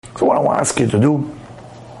So what I want to ask you to do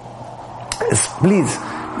is please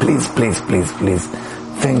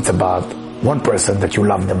think about one person that you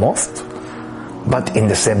love the most, but in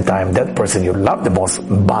the same time, that person you love the most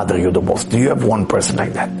bother you the most. Do you have one person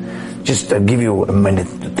like that? Just give you a minute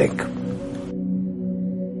to think.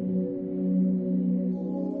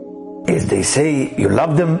 Is they say you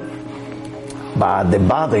love them, but they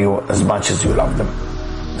bother you as much as you love them.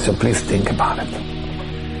 So please think about it.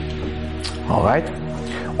 All right?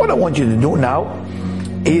 What I want you to do now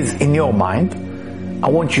is in your mind, I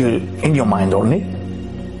want you, in your mind only,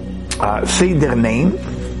 say their name,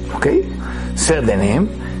 okay? Say their name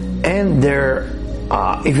and their,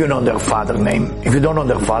 if you know their father name. If you don't know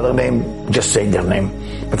their father name, just say their name.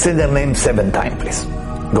 But say their name 7 times, please.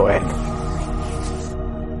 Go ahead.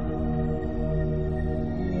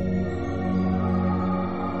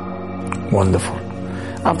 Wonderful.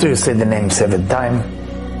 After you say the name 7 times,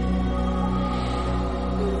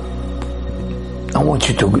 I want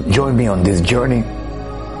you to join me on this journey.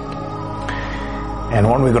 And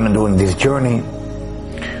what we're going to do in this journey,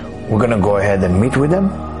 we're going to go ahead and meet with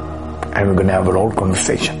them, and we're going to have a whole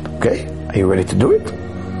conversation. Okay? Are you ready to do it?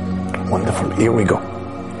 Wonderful. Here we go.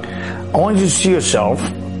 I want you to see yourself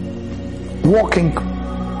walking.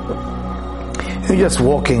 You're just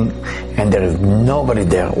walking, and there is nobody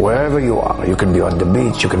there. Wherever you are, you can be on the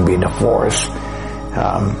beach, you can be in a forest.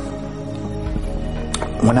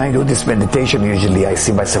 When I do this meditation, usually I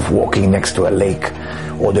see myself walking next to a lake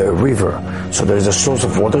or the river. So there is a source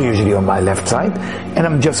of water, usually on my left side, and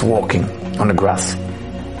I'm just walking on the grass.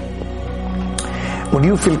 When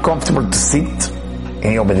you feel comfortable to sit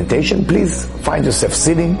in your meditation, please find yourself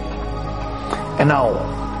sitting. And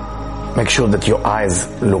now, make sure that your eyes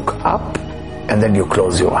look up, and then you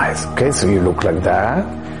close your eyes. Okay, so you look like that,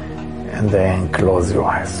 and then close your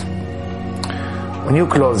eyes. When you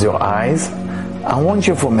close your eyes, I want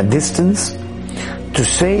you from a distance to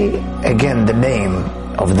say again the name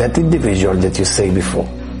of that individual that you say before.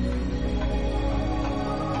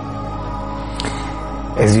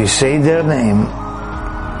 As you say their name,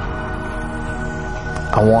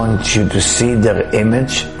 I want you to see their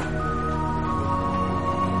image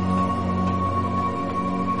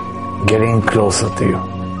getting closer to you.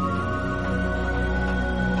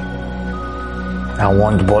 I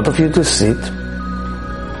want both of you to sit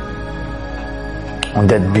on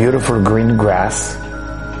that beautiful green grass.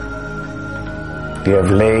 You have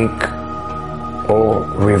lake or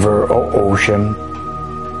river or ocean.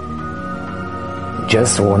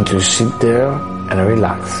 Just want to sit there and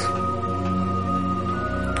relax.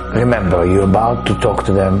 Remember, you're about to talk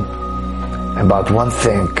to them about one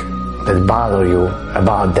thing that bothers you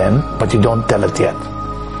about them, but you don't tell it yet.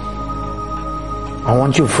 I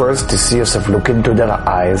want you first to see yourself look into their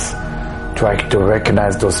eyes. Try to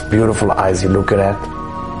recognize those beautiful eyes you're looking at.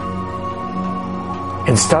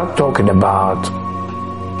 And start talking about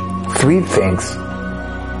 3 things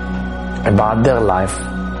about their life,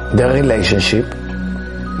 their relationship,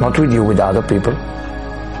 not with you, with other people,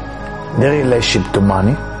 their relationship to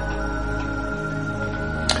money,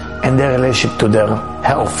 and their relationship to their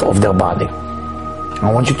health of their body.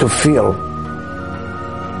 I want you to feel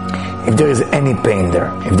if there is any pain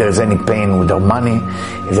there, if there is any pain with their money,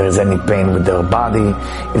 if there is any pain with their body,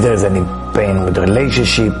 if there is any pain with the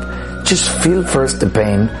relationship, just feel first the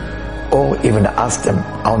pain, or even ask them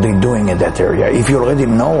how they're doing in that area. If you already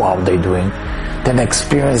know how they're doing, then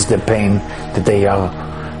experience the pain that they are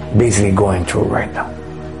basically going through right now.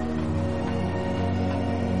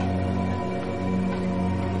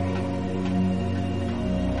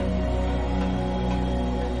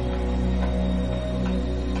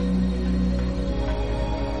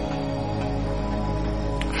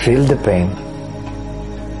 Feel the pain.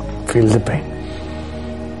 Feel the pain.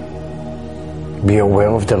 Be aware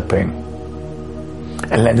of their pain.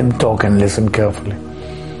 And let them talk and listen carefully.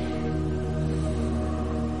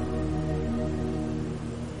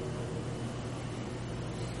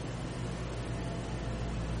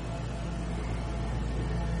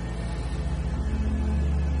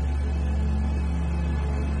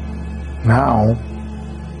 Now,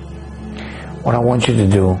 what I want you to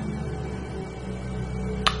do,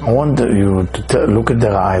 I want you to look at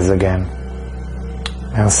their eyes again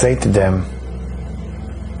and say to them,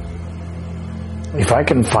 if I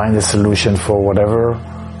can find a solution for whatever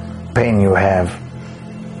pain you have,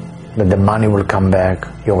 that the money will come back,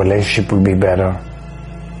 your relationship will be better,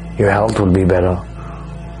 your health will be better,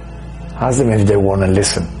 ask them if they want to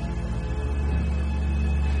listen.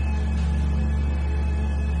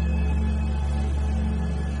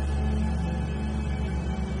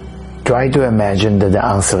 Try to imagine that the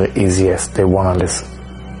answer is yes, they want to listen.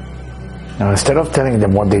 Now, instead of telling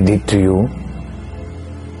them what they did to you,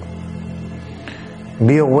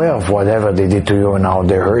 be aware of whatever they did to you and how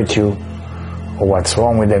they hurt you, or what's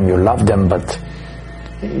wrong with them. You love them, but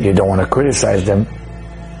you don't want to criticize them.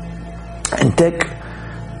 And take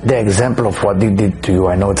the example of what they did to you.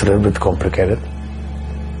 I know it's a little bit complicated.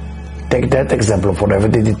 Take that example of whatever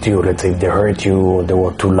they did to you. Let's say if they hurt you, or they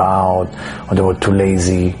were too loud, or they were too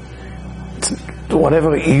lazy.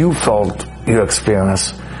 Whatever you felt you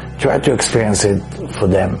experienced, try to experience it for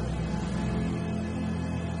them.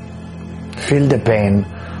 Feel the pain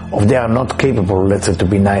of they are not capable, let's say, to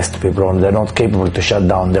be nice to people, or they're not capable to shut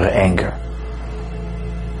down their anger.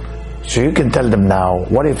 So you can tell them now,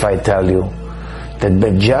 what if I tell you that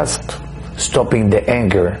by just stopping the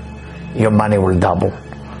anger, your money will double,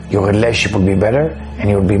 your relationship will be better, and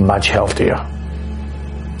you'll be much healthier.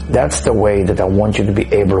 That's the way that I want you to be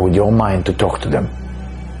able with your mind to talk to them.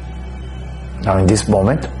 Now in this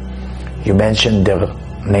moment, you mentioned their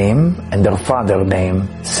name and their father's name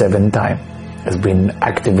 7 times. Has been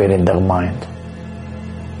activated in their mind.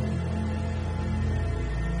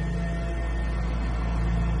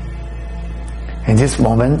 In this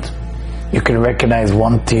moment, you can recognize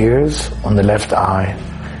 1 tear on the left eye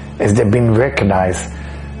as they've been recognized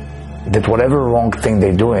that whatever wrong thing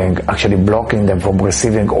they're doing actually blocking them from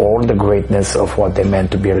receiving all the greatness of what they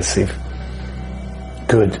meant to be received.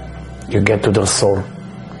 Good. You get to their soul.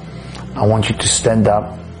 I want you to stand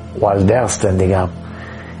up while they're standing up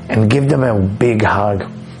and give them a big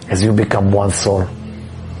hug as you become one soul.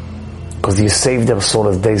 Because you save their soul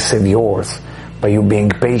as they save yours by you being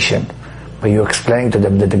patient, by you explaining to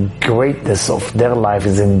them that the greatness of their life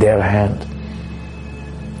is in their hand.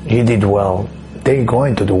 You did well. They're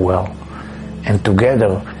going to do well. And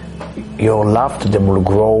together, your love to them will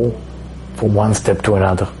grow from one step to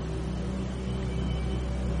another.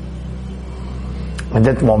 In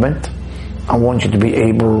that moment, I want you to be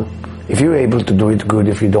able, if you're able to do it, good.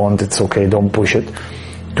 If you don't, it's okay. Don't push it.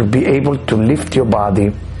 To be able to lift your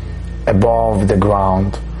body above the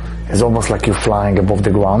ground. It's almost like you're flying above the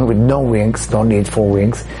ground with no wings, no need for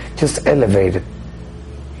wings. Just elevate it,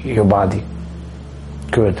 your body.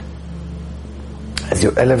 Good. As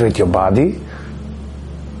you elevate your body,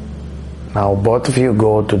 now both of you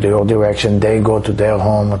go to your direction. They go to their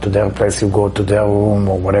home or to their place. You go to their room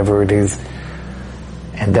or whatever it is.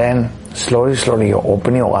 And then slowly, slowly you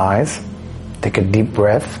open your eyes, take a deep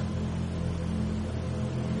breath,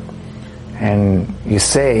 and you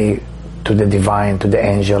say to the divine, to the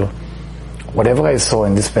angel, whatever I saw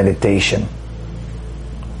in this meditation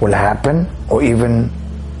will happen or even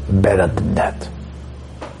better than that.